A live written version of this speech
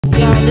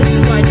Y'all, this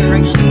is my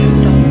directions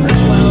don't work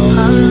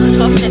well.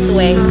 12 minutes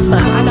away,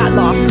 but I got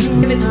lost.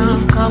 Give it to me.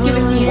 Give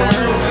it to me.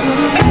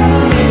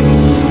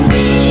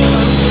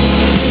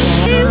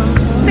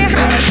 Say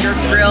hi. You're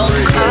grilled.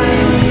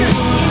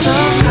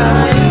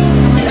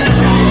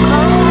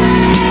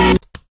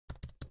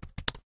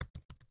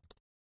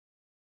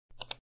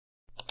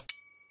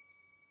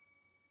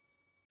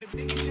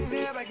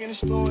 Back in the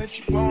store if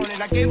you want it.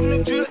 I gave them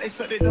the drill, they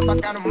sucked it up, I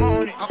got them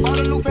on it. I bought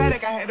a new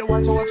paddock, I had to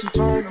watch so what you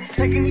turn them.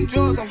 Taking these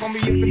drugs, I'm gonna be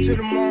up until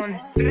the morning.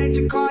 It ain't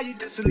your car, you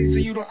just a lease, so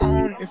you don't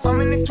own it. If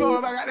I'm in the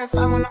club, I got that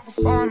fire when I'm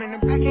performing. The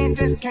back end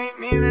just came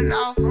in and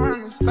out,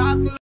 runners.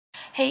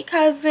 Hey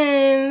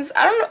cousins.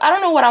 I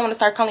don't know what I want to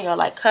start calling y'all,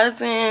 like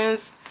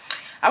cousins.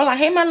 I was like,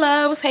 hey my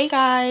loves, hey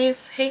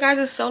guys. Hey guys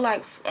is so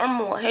like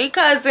formal. Hey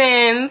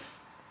cousins.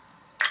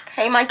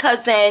 Hey my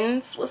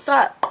cousins. What's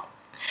up?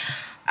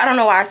 I don't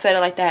know why I said it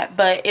like that,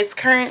 but it's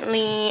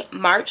currently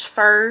March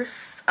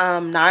 1st,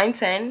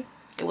 9:10.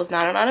 It was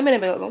 9:09 a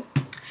minute ago.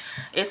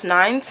 It's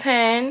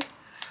 9:10.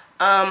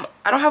 I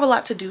don't have a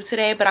lot to do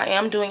today, but I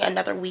am doing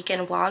another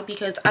weekend vlog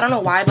because I don't know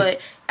why, but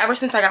ever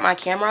since I got my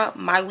camera,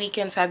 my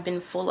weekends have been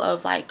full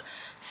of like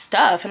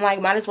stuff, and like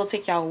might as well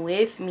take y'all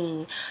with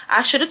me.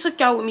 I should have took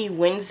y'all with me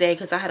Wednesday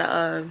because I had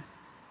an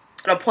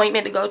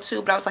appointment to go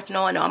to, but I was like,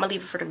 no, I'm gonna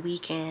leave it for the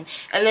weekend,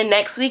 and then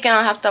next weekend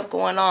I'll have stuff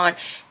going on.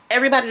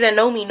 Everybody that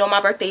know me know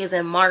my birthday is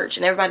in March,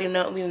 and everybody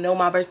know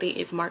my birthday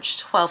is March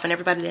 12th, and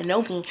everybody that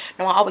know me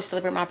know I always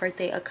celebrate my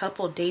birthday a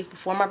couple days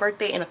before my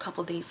birthday and a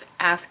couple days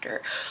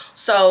after.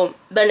 So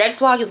the next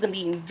vlog is gonna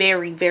be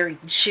very, very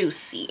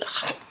juicy.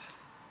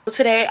 So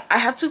today I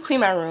have to clean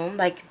my room,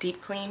 like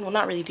deep clean. Well,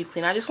 not really deep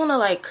clean. I just want to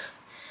like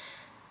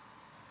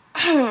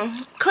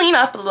clean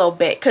up a little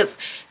bit because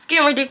it's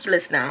getting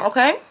ridiculous now.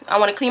 Okay, I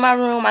want to clean my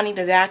room. I need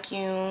to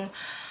vacuum.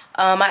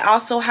 I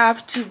also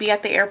have to be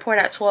at the airport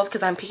at 12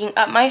 because I'm picking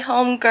up my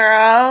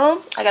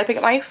homegirl. I gotta pick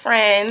up my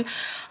friend.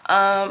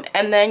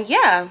 And then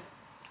yeah,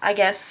 I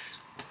guess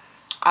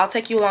I'll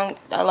take you along,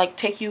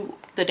 take you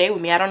the day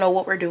with me. I don't know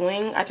what we're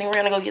doing. I think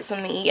we're gonna go get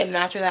something to eat, and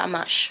then after that I'm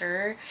not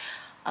sure.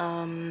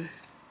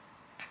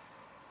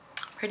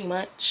 Pretty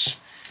much.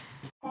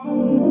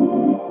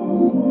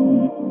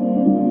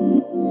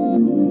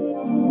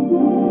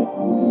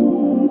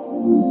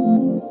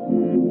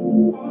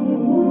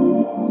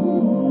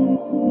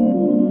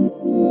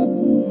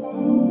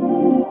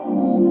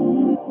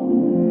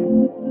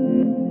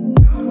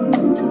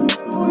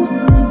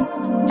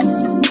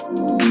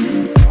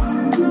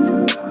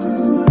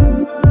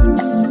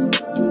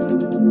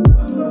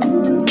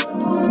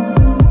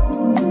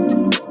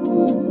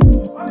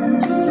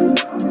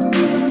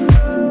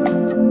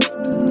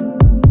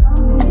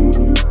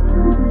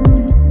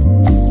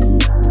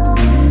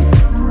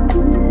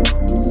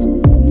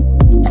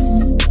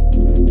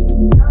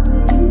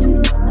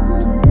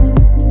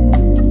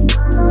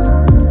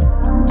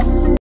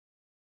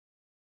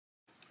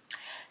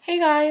 Hey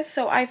guys,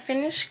 so I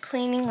finished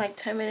cleaning like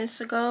 10 minutes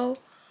ago.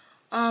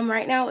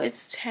 Right now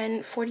it's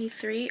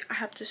 10:43. I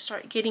have to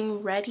start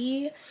getting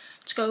ready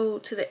to go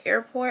to the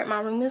airport. My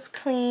room is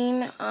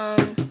clean. I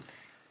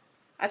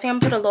think I'm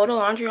gonna put a load of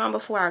laundry on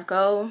before I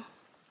go.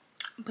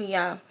 But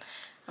yeah,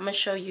 I'm gonna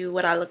show you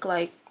what I look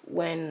like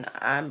when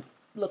I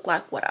look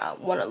like what I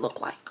want to look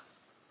like.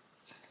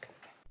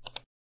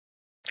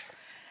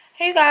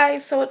 Hey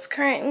guys, so it's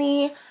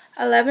currently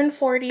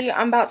 11:40.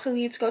 I'm about to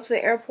leave to go to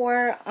the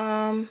airport.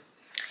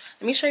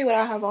 Let me show you what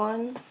I have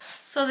on.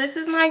 So this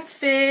is my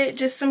fit,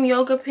 just some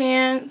yoga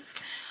pants,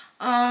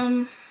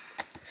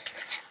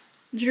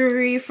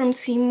 jewelry from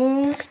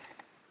Temu,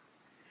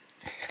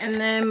 and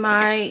then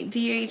my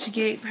DH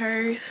Gate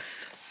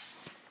purse.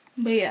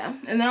 But yeah,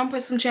 and then I'll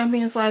put some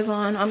champion slides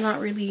on. I'm not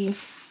really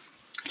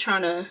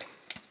trying to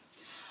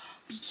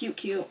be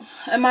cute.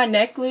 And my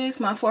necklace,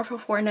 my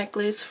 444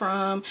 necklace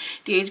from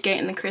DH Gate,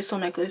 and the crystal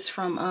necklace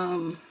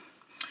from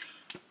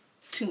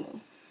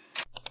Temu.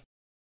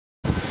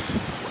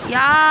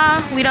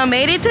 Y'all, we done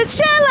made it to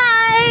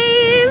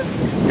Chili's.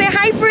 Say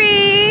hi,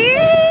 Bree.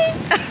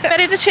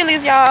 Made it to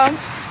Chili's, y'all.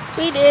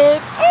 We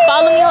did.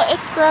 Follow me on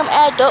Instagram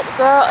at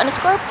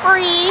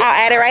dopegirl_Bree. I'll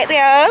add it right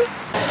there.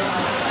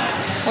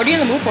 What are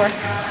you in the mood for?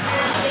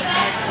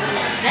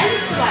 That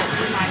is like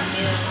my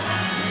meal.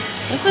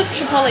 It's a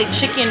Chipotle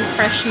chicken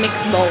fresh mix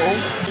bowl.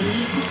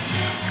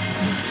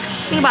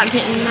 Think about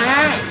getting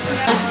that.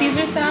 A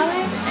Caesar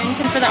salad.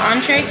 And for the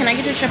entree, can I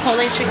get a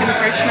Chipotle chicken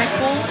fresh mix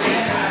bowl?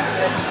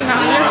 Got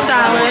me a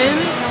salad.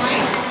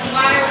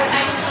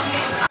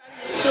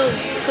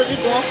 Because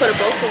you're going for the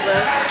both of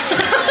us.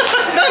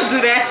 Don't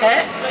do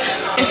that.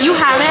 If you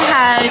haven't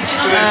had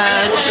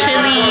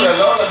Chili's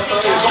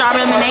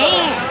strawberry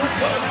lemonade,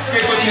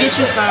 get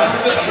you some.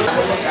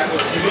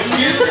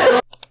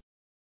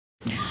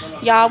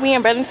 Y'all, we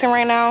in Burlington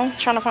right now,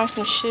 trying to find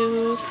some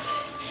shoes.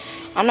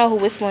 I don't know who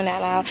whistling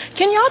that loud.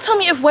 Can y'all tell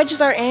me if wedges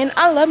are in?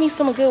 I love me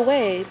some good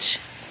wedge.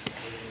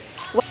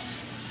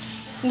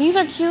 These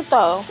are cute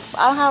though.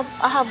 I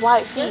have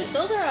white feet. Yes,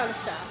 those are out of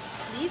style.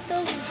 Leave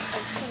those.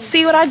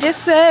 See what I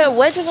just said?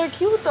 Wedges are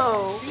cute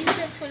though. Leave it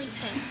at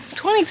 2010.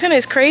 2010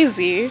 is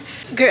crazy.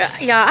 Girl,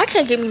 y'all, I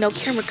can't get me no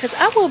camera because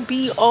I will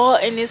be all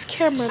in this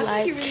camera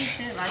like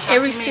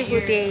every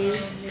single day.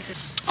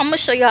 I'm gonna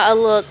show y'all a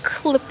little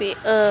clip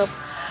of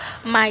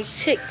my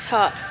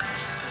TikTok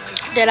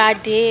that I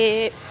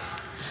did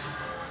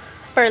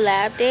for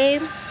lab day.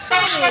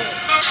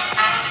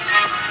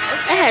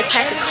 I had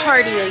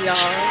tachycardia, y'all.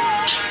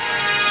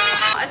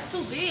 Oh, it's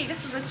too big.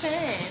 This is a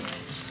 10.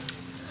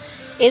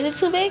 Is it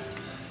too big?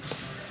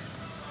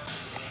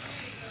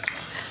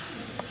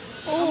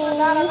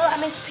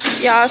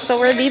 Y'all, so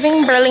we're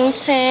leaving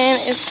Burlington.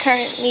 It's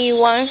currently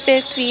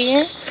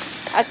 1:50.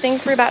 I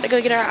think we're about to go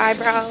get our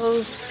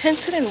eyebrows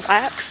tinted and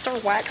waxed, or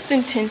waxed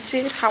and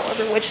tinted,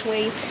 however which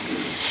way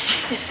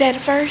is said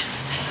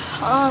first.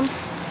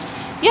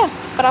 Yeah,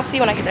 but I'll see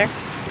you when I get there.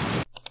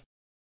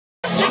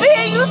 Let me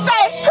hear you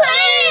say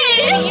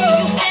please.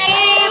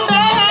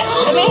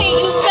 Let me hear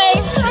you say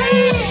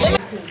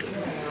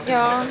please.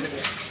 Y'all,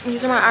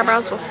 these are my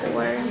eyebrows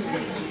before.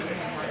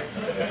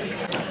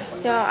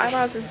 Y'all,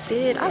 eyebrows is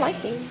did. I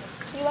like them.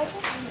 You like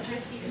them?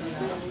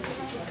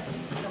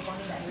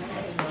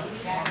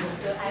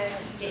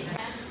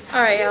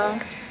 Alright, y'all.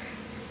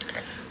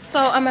 So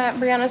I'm at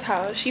Brianna's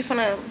house. She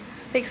finna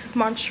fix this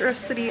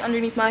monstrosity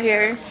underneath my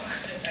hair.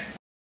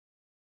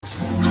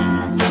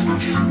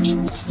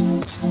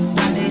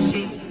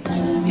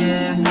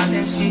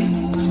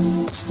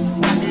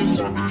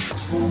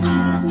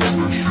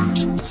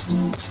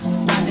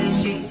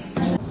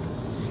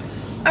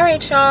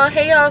 Alright, y'all.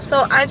 Hey, y'all.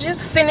 So I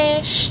just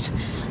finished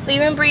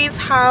leaving Bree's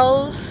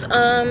house.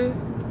 I'm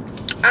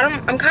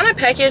kind of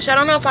peckish. I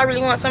don't know if I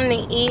really want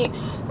something to eat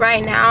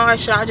right now, or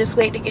should I just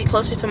wait to get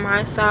closer to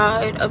my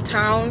side of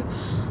town.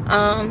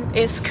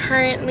 It's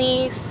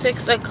currently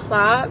 6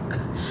 o'clock.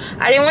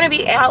 I didn't want to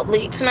be out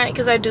late tonight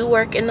because I do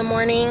work in the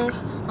morning.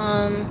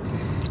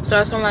 So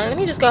that's why I'm like, let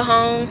me just go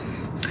home.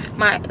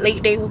 My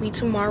late day will be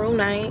tomorrow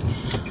night.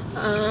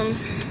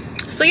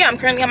 So yeah, I'm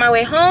currently on my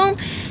way home,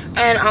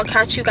 and I'll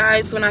catch you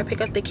guys when I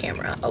pick up the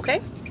camera,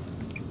 okay?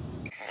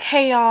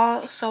 Hey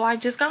y'all, so I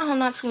just got home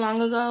not too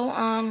long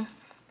ago.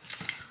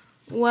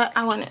 What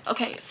I wanted,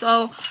 okay,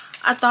 so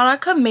I thought I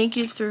could make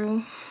it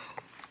through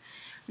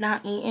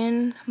not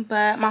eating,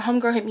 but my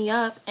homegirl hit me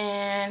up,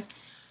 and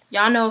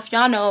y'all know if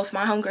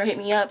my homegirl hit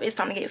me up, it's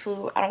time to get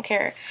food. I don't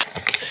care.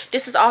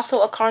 This is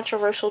also a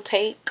controversial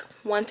take.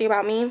 One thing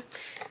about me,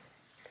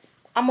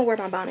 I'm gonna wear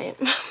my bonnet.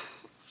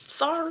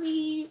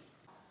 Sorry.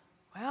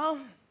 Well,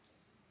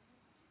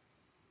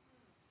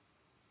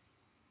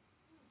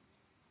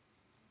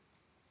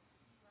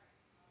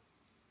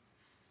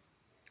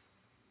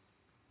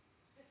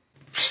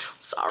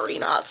 sorry,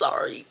 not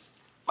sorry.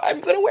 I'm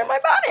gonna wear my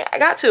bonnet. I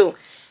got to.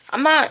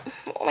 I'm not.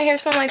 My hair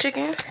smells like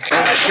chicken.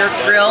 you're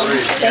grilled.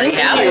 Thank you.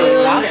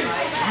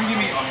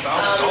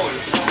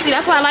 See,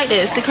 that's why I like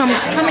this. To come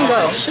and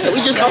go. Shit,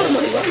 we just told them.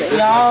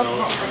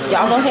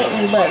 Y'all gonna hate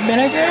me, but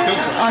vinegar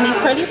on these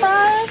curly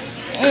fries.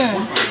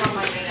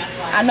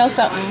 I know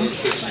something.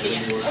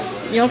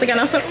 You don't think I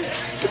know something?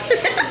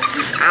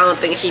 I don't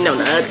think she know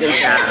nothing,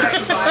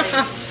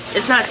 child.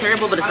 It's not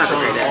terrible, but it's not the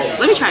greatest.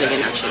 Let me try it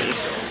again, actually,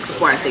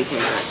 before I say too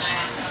much.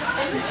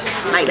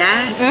 Like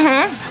that?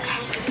 Mm-hmm.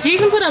 So you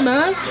can put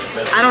enough?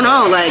 I don't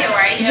know, like...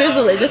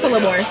 Just a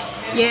little more.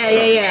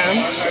 Yeah.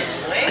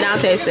 Now I'll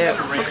taste it.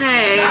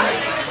 Okay.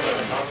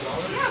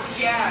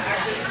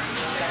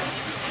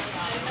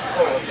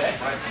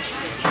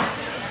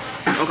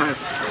 Okay.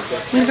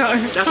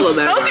 That's a little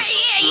better. Okay,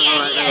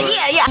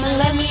 yeah.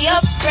 Let me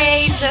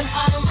upgrade you.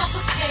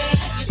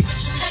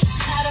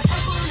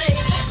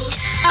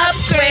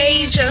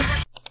 Upgrade you.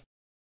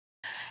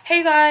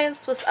 Hey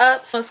guys, what's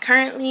up? So it's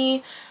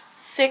currently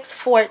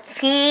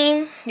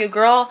 6:14. Your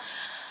girl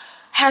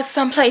has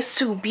someplace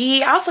to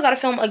be. I also gotta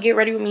film a get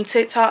ready with me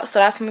TikTok, so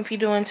that's what I'm gonna be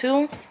doing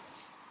too.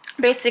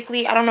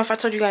 Basically, I don't know if I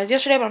told you guys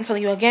yesterday, but I'm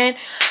telling you again.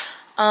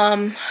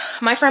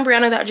 My friend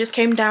Brianna that just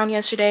came down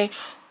yesterday,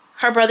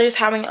 her brother's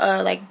having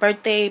a like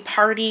birthday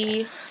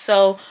party,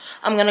 so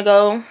I'm gonna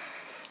go.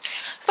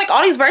 It's like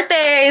all these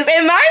birthdays,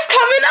 and mine's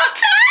coming up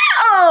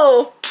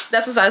too.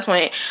 That's besides the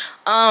point.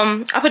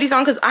 I put these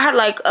on because I had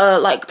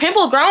like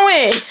pimple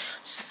growing.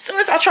 As soon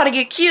as I try to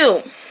get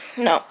cute,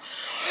 no.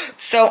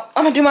 So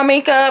I'm gonna do my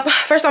makeup.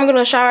 First I'm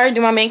gonna shower,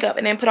 do my makeup,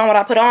 and then put on what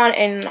I put on,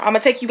 and I'm gonna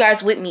take you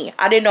guys with me.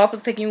 I didn't know I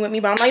was taking you with me,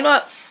 but I'm like, you know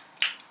what?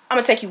 I'm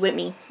gonna take you with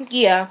me.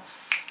 Yeah.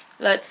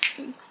 Let's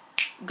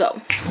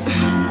go.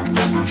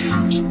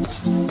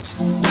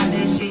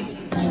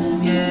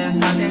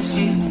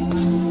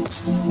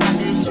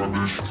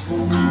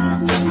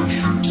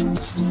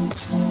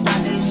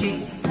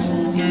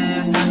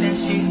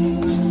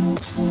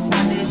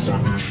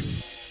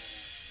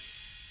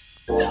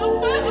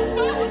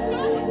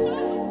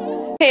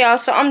 Okay y'all,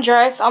 so I'm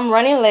dressed, I'm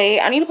running late.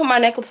 I need to put my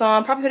necklace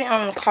on, probably put it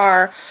on in the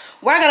car.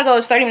 Where I gotta go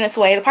is 30 minutes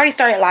away. The party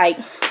started like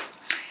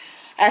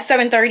at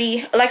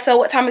 7:30. Alexa,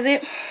 what time is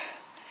it?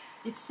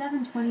 It's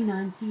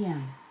 7:29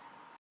 p.m.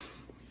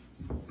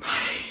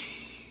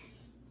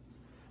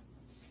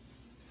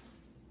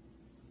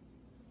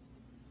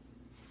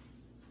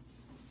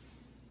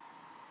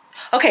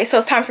 Okay, so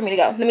it's time for me to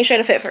go. Let me show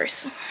you the fit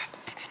first.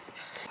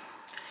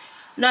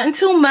 Nothing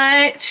too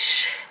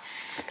much.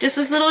 Just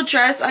this little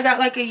dress I got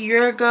like a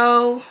year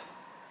ago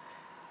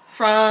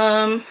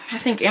from, I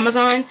think,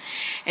 Amazon.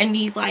 And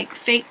these like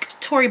fake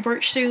Tory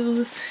Burch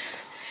shoes.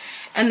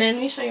 And then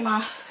let me show you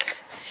my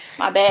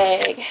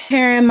bag.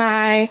 Here in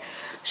my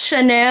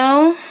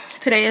Chanel.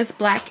 Today is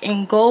black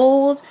and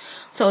gold.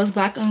 So it's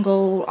black and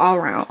gold all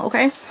around,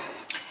 okay?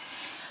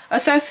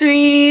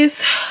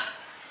 Accessories.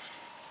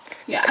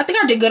 Yeah, I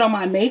think I did good on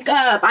my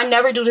makeup. I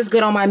never do this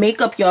good on my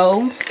makeup,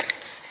 yo.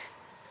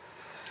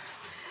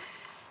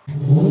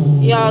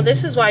 Y'all,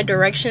 this is why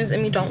directions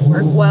in me don't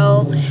work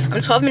well.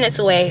 I'm 12 minutes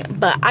away,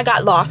 but I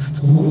got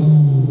lost.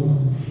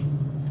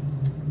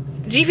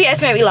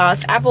 GPS made me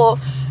lost. Apple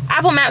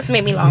Maps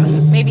made me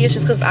lost. Maybe it's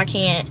just because I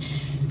can't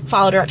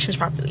follow directions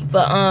properly.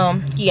 But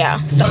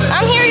yeah. So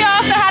I'm here,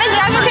 y'all. So how did you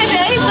guys look at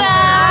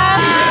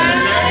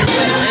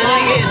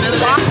Where the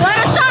shots at?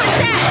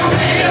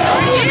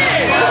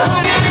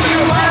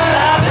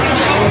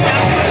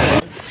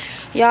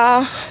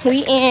 Y'all,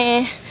 we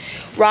in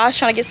Ross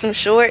trying to get some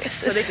shorts.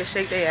 So they can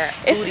shake their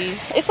booty.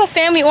 It's a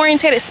family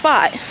oriented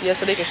spot. Yeah,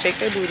 so they can shake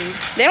their booty.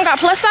 They don't got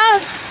plus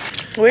size.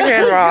 We're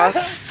here in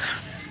Ross.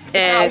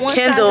 And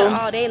Kendall,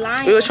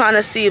 we were trying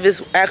to see if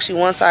it's actually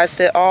one size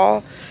fit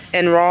all.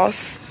 And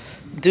Ross,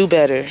 do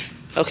better,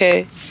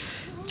 okay?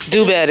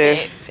 Do better.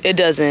 It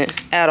doesn't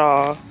at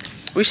all.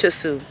 We should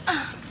sue.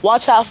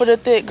 Watch out for the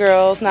thick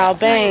girls. Now,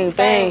 bang,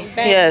 bang,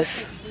 bang.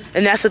 Yes.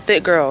 And that's a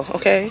thick girl,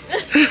 okay? I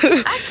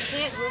can't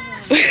remember.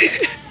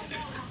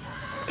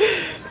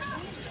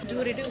 Do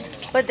what it do.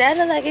 But that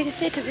look like it can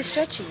fit because it's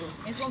stretchy.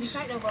 It's gonna be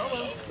tight though, but oh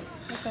well.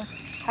 Let's go.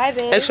 Hi,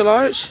 babe. Extra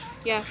large?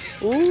 Yeah.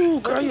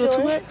 Ooh, girl, you a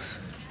 2X?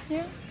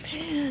 Yeah.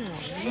 Damn.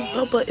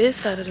 Your butt is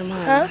fatter than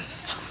mine. Huh?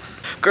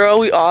 Girl,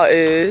 we all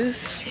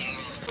is.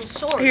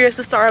 Sure. Here's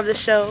the star of the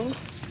show,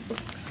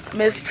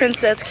 Miss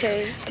Princess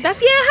K.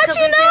 That's, yeah, how'd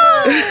you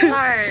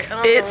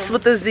know? It's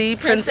with the Z,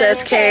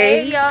 Princess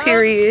K,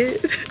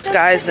 period.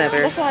 Guys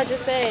never. That's what I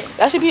just said.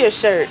 That should be a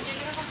shirt.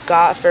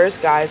 God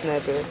first, guys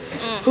never.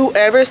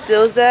 Whoever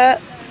steals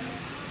that,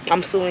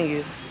 I'm suing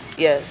you.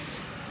 Yes.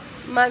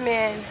 My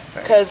man.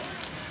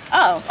 Cause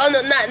Oh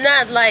no,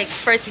 not like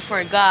first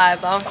before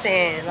God, but I'm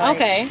saying like,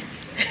 okay.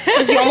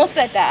 Because you almost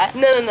said that.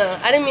 No,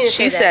 I didn't mean to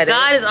say that. said it.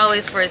 God is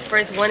always first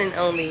one and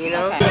only, you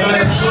know. Okay.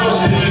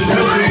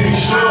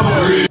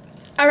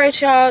 All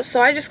right, y'all.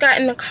 So I just got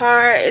in the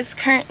car. It's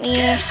currently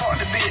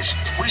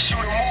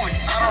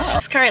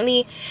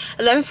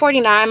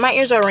 11:49. My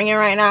ears are ringing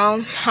right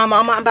now. I'm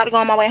about to go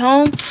on my way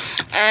home.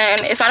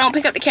 And if I don't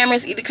pick up the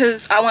cameras, either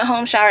because I went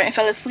home, showered, and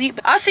fell asleep.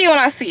 I'll see you when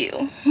I see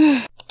you.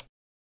 Good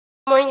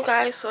morning, you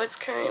guys. So it's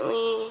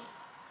currently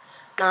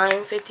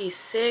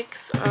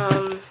 9:56.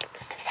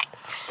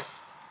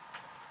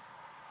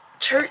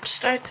 Church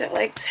starts at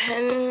like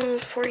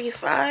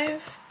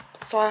 10:45.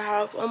 So I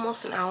have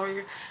almost an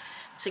hour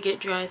to get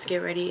dressed,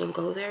 get ready, and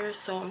go there.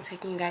 So I'm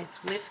taking you guys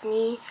with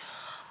me.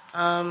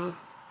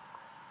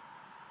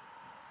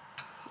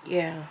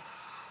 Yeah.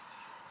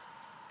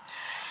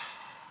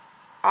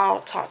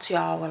 I'll talk to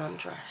y'all when I'm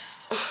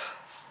dressed.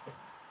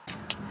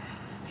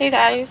 Hey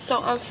guys,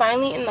 so I'm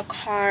finally in the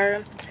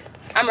car.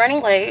 I'm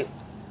running late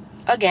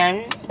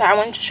again, but I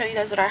wanted to show you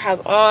guys what I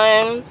have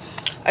on.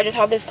 I just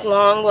have this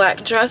long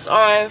black dress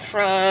on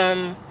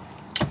from,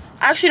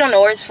 I actually don't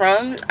know where it's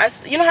from.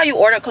 You know how you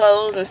order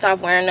clothes and stop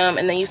wearing them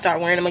and then you start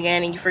wearing them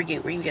again and you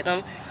forget where you get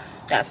them?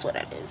 That's what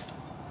that is.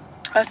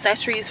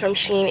 Accessories from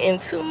Shein and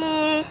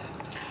Tumu.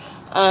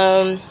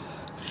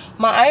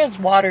 My eye is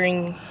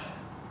watering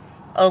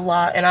a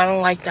lot and I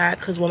don't like that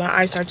because when my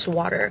eye starts to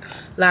water,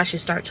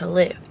 lashes start to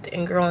lift,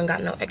 and girl ain't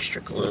got no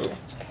extra glue.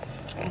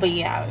 But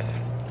yeah,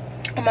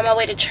 I'm on my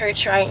way to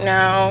church right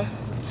now.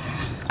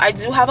 I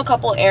do have a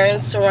couple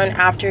errands to run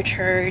after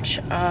church.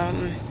 I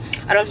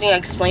don't think I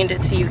explained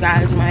it to you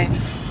guys. My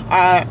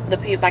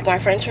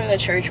friends from the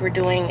church were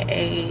doing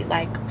a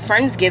like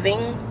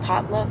friendsgiving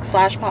potluck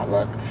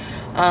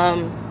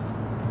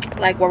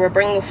like where we're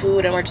bringing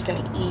food and we're just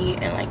gonna eat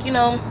and like, you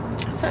know,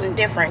 something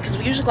different, because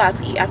we usually go out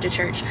to eat after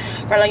church.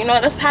 We're like, you know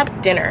what, let's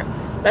have dinner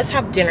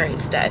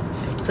instead.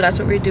 So that's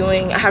what we're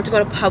doing. I have to go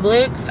to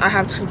Publix. I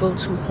have to go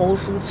to Whole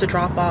Foods to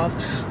drop off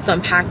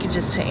some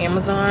packages to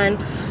Amazon.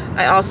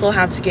 I also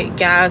have to get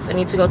gas. I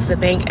need to go to the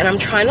bank, and I'm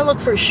trying to look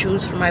for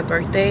shoes for my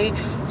birthday,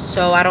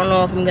 so I don't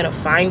know if I'm gonna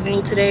find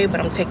any today, but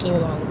I'm taking you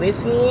along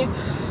with me.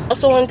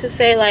 Also wanted to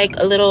say like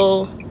a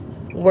little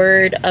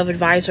word of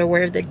advice or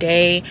word of the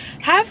day.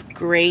 Have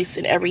grace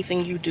in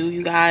everything you do,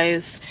 you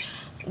guys.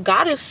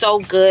 God is so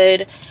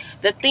good.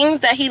 The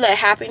things that he let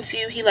happen to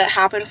you, he let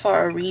happen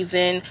for a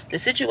reason. The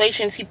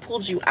situations he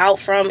pulled you out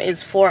from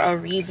is for a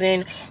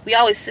reason. We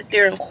always sit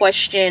there and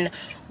question,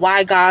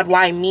 why God,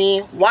 why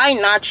me? Why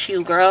not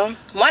you, girl?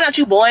 Why not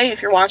you, boy,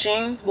 if you're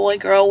watching? Boy,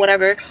 girl,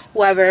 whatever,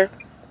 whoever.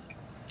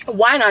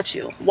 Why not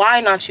you?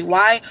 Why not you?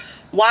 Why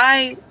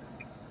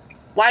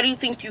do you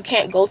think you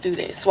can't go through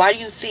this? Why do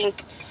you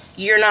think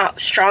you're not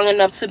strong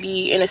enough to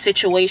be in a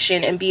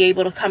situation and be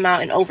able to come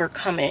out and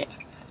overcome it?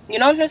 You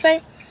know what I'm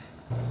saying?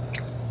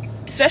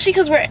 especially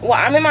because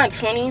I'm in my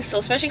 20s, so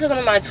especially because I'm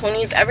in my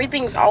 20s,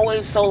 everything's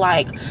always so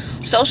like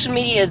social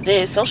media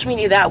this, social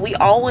media that. We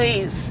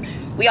always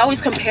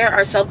compare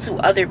ourselves to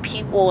other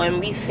people, and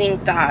we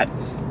think that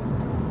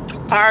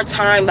our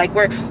time, like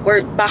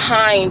we're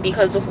behind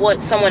because of what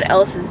someone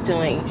else is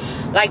doing.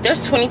 Like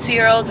there's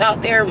 22-year-olds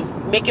out there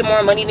making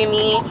more money than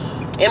me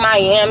in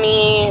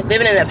Miami,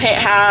 living in a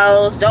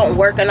penthouse, don't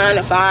work a 9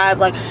 to 5,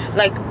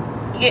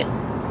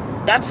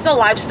 that's the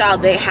lifestyle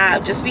they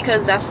have. Just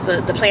because that's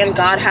the plan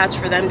God has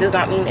for them does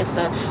not mean it's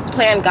the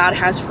plan God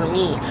has for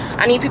me.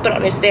 I need people to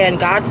understand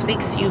God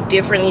speaks to you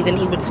differently than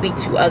he would speak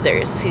to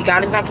others. See,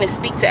 God is not going to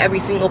speak to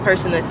every single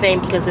person the same,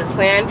 because his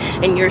plan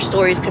and your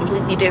story is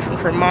completely different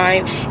from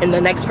mine and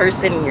the next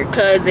person and your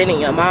cousin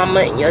and your mama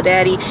and your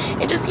daddy.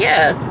 And just,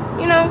 yeah,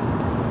 you know,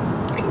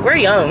 we're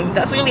young.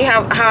 That's really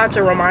how I have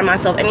to remind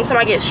myself. Anytime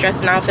I get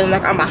stressed out, feeling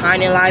like I'm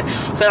behind in life,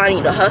 feeling I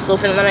need to hustle,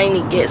 feeling like I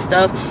need to get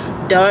stuff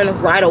done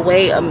right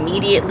away,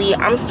 immediately,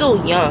 I'm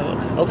still young,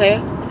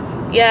 okay?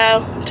 Yeah,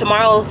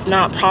 tomorrow's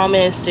not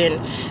promised, and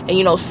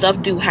you know, stuff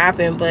do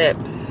happen, but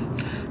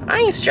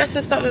I ain't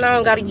stressing something I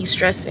don't gotta be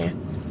stressing.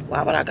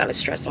 Why would I gotta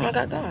stress? Oh my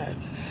God, God.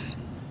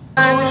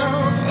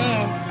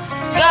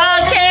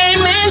 God came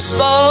and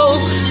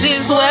spoke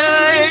these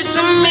words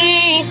to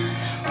me.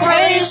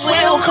 Praise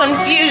will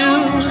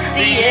confuse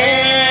the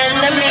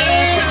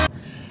enemy.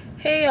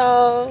 Hey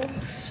y'all,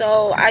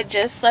 so I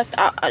just left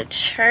out of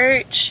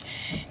church.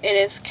 It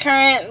is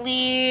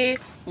currently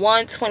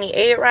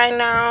 1:28 right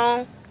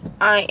now.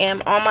 I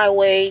am on my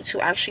way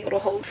to actually go to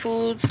Whole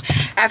Foods.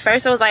 At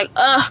first I was like,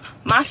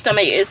 my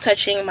stomach is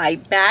touching my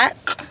back,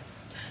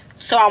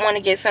 so I want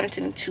to get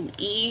something to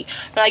eat.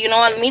 But you know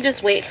what, let me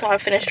just wait till I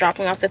finish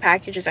dropping off the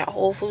packages at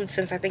Whole Foods,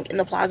 since I think in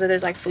the plaza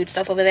there's like food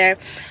stuff over there.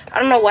 I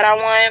don't know what I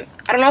want.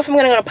 I don't know if I'm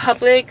gonna go to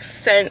Publix,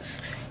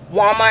 since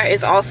Walmart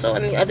is also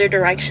in the other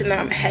direction that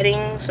I'm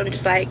heading. So I'm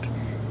just like,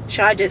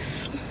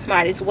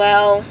 might as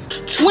well.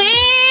 Twin,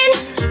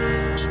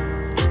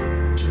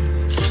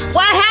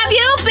 what have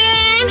you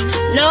been?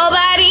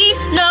 Nobody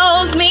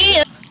knows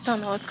me.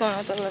 Don't know what's going on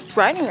with the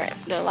lighting right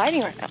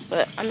now,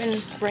 but I'm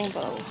in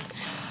Rainbow.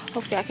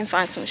 Hopefully I can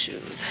find some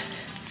shoes.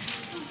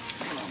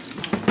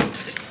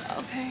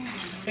 Okay.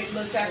 I'm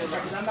not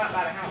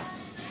by the house.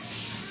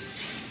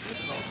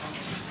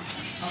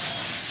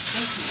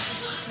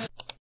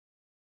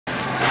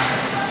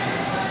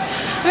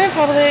 I'm in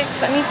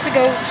Publix. I need to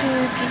go to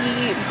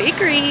the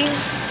bakery.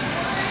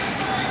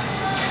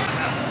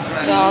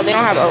 Y'all, they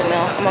don't have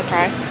oatmeal. I'm gonna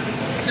cry.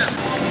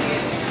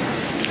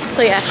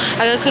 So yeah,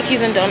 I got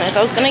cookies and donuts.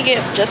 I was gonna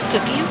get just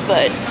cookies,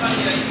 but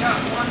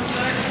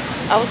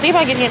I was thinking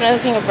about getting another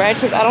thing of bread,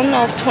 because I don't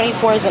know if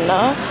 24 is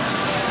enough.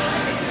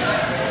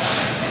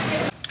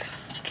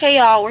 Okay,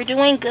 y'all, we're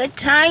doing good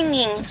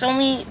timing. It's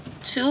only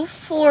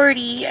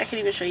 2:40. I can't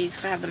even show you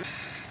because I have them.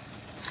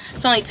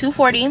 It's only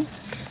 2:40.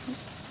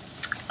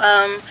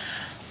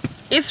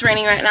 It's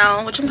raining right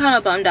now, which I'm kind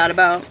of bummed out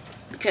about,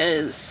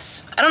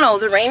 because I don't know,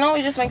 the rain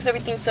always just makes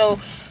everything so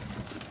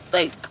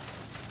like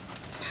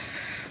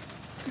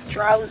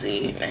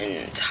drowsy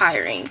and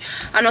tiring.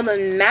 I know the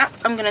nap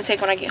I'm gonna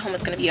take when I get home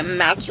is gonna be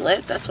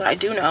immaculate. That's what I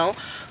do know.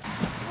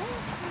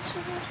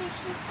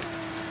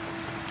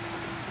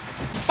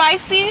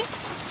 Spicy?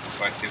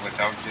 Spicy, what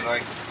would you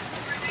like?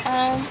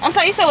 I'm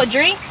sorry, you said what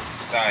drink?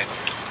 Side.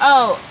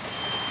 Oh,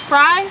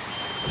 fries?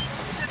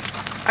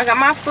 I got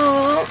my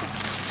food.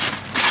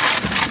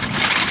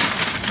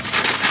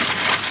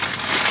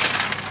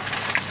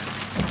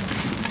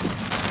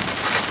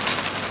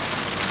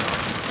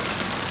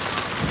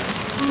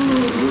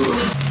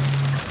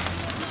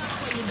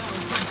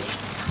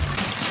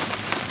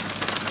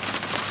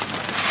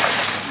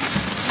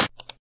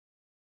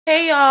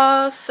 Hey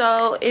y'all,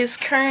 so it's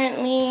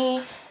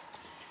currently,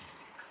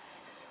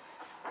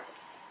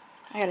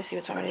 I gotta see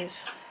what time it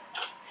is.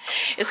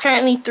 It's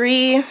currently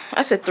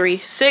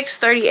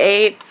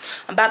 6:38.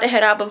 I'm about to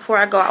head out, but before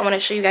I go, I want to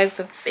show you guys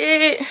the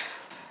fit.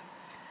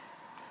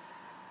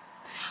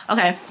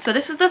 Okay, so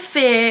this is the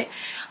fit.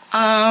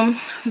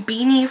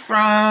 Beanie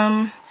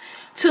from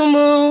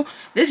Tumu.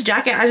 This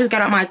jacket I just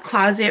got out of my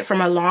closet from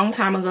a long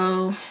time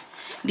ago.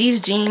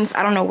 These jeans,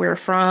 I don't know where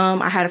from.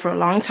 I had it for a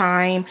long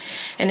time.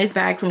 And this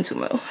bag from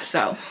Tumu.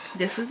 So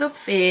this is the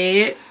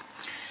fit.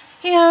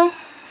 Yeah,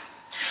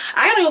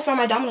 I gotta go find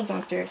my Domino's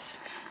downstairs.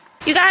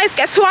 You guys,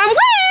 guess who I'm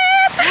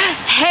with?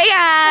 Hey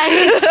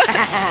guys.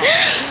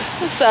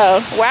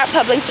 So we're at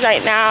Publix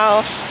right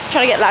now,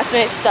 trying to get last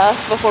minute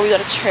stuff before we go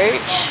to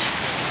church.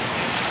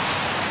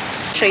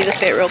 Show you the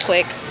fit real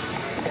quick.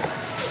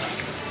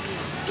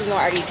 You know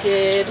I already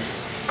did.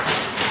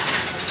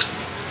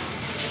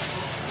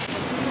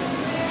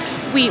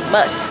 We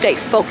must stay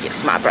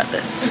focused, my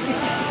brothers.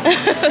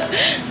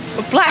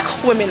 Black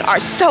women are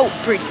so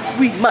pretty.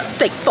 We must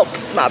stay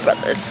focused, my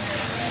brothers.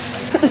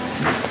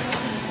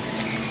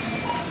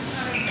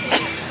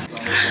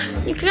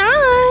 You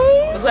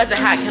guys. Who has a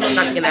hat? Kendall's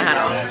not taking that hat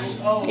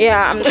off.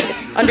 Yeah, I'm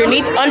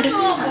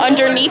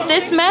underneath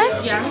this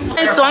mess. Yeah.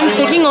 And so I'm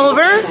taking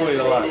over.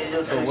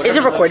 Is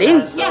it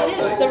recording? Yeah, it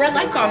is. The red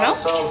light's on, no?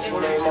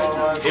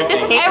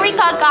 This is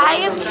Erica,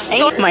 guys.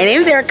 So my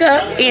name's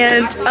Erica,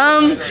 and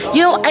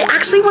you know, I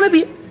actually want to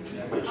be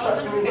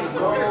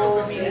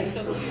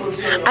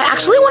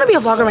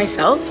a vlogger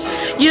myself.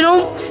 You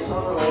know.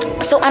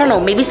 So I don't know,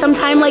 maybe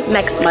sometime like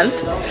next month.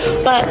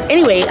 But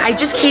anyway, I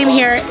just came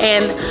here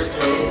and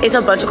it's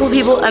a bunch of cool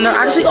people and they're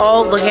actually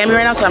all looking at me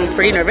right now, so I'm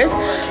pretty nervous.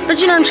 But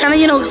you know, I'm trying to,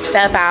 you know,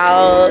 step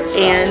out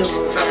and,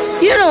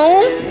 you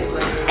know,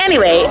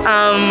 anyway,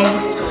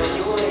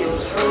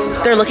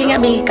 they're looking at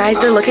me, guys,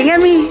 they're looking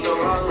at me.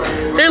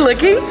 They're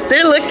looking.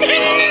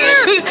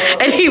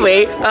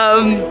 Anyway,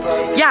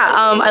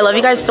 I love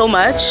you guys so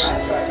much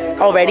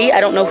already. I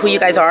don't know who you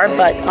guys are,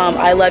 but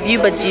I love you,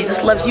 but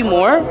Jesus loves you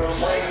more.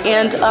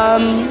 And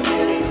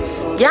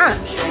yeah,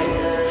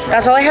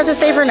 that's all I have to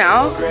say for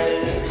now.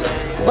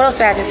 What else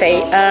do I have to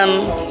say?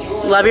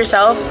 Love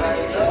yourself,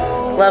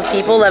 love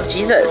people, love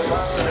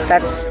Jesus.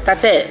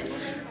 That's it.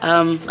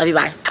 Love you,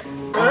 bye.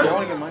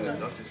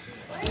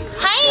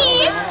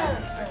 Hi.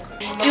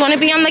 Do you want to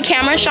be on the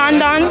camera, Sean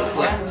Don?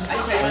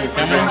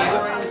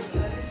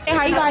 Say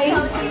hi, you guys.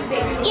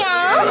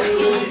 Yeah.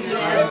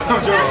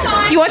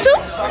 You want to?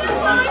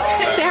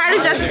 Say hi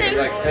to Justin.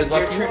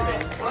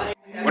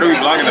 What are we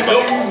vlogging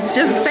about?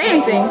 Just say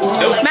anything.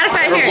 Nope. Matter of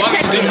fact, here,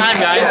 check. Good time,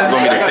 guys. You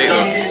want me to say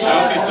them?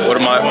 What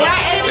am I?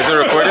 Is it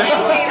recorded?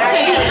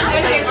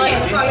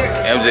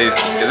 MJ's.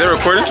 Is it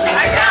recorded?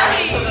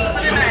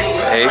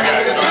 Hey. I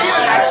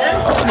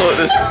don't know what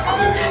this.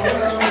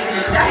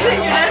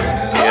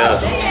 Yeah.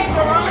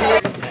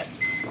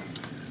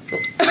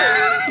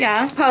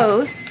 Yeah,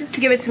 pose.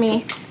 Give it to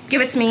me.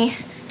 Give it to me.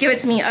 Give it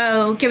to me.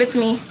 Oh, give it to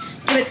me.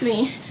 Give it to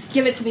me.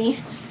 Give it to me.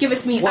 Give it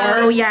to me. Work.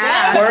 Oh,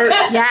 yeah. Work.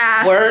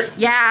 Yeah. Work.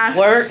 Yeah.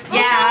 Work.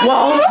 Yeah.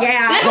 Won't.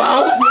 Yeah.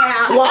 Won't.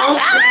 Yeah. Won't.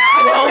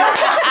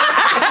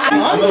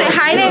 Say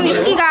hi to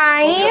Missy,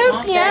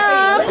 guys.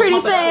 Yeah. Pretty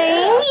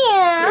thing.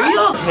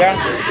 Yeah.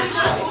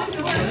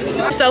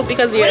 Yourself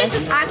because of you. What is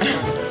this accent?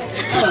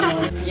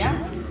 Yeah.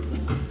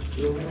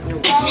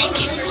 Shake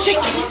it. Shake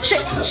it.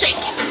 Shake it. Shake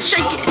it.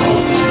 Shake it.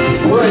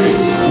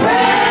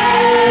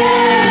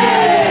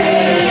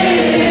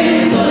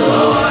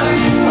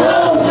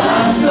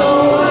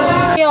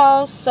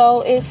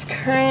 So it's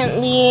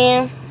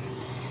currently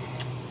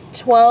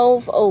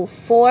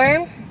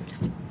 12:04.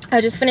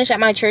 I just finished at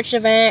my church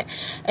event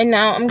and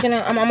now I'm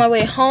on my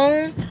way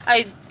home.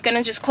 I'm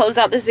gonna just close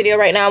out this video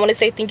right now. I want to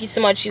say thank you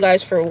so much, you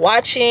guys, for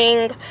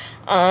watching.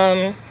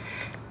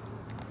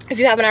 If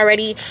you haven't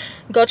already,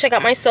 go check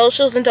out my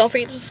socials and don't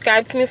forget to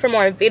subscribe to me for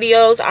more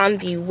videos on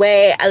the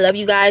way. I love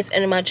you guys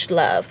and much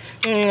love.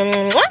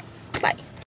 Mwah.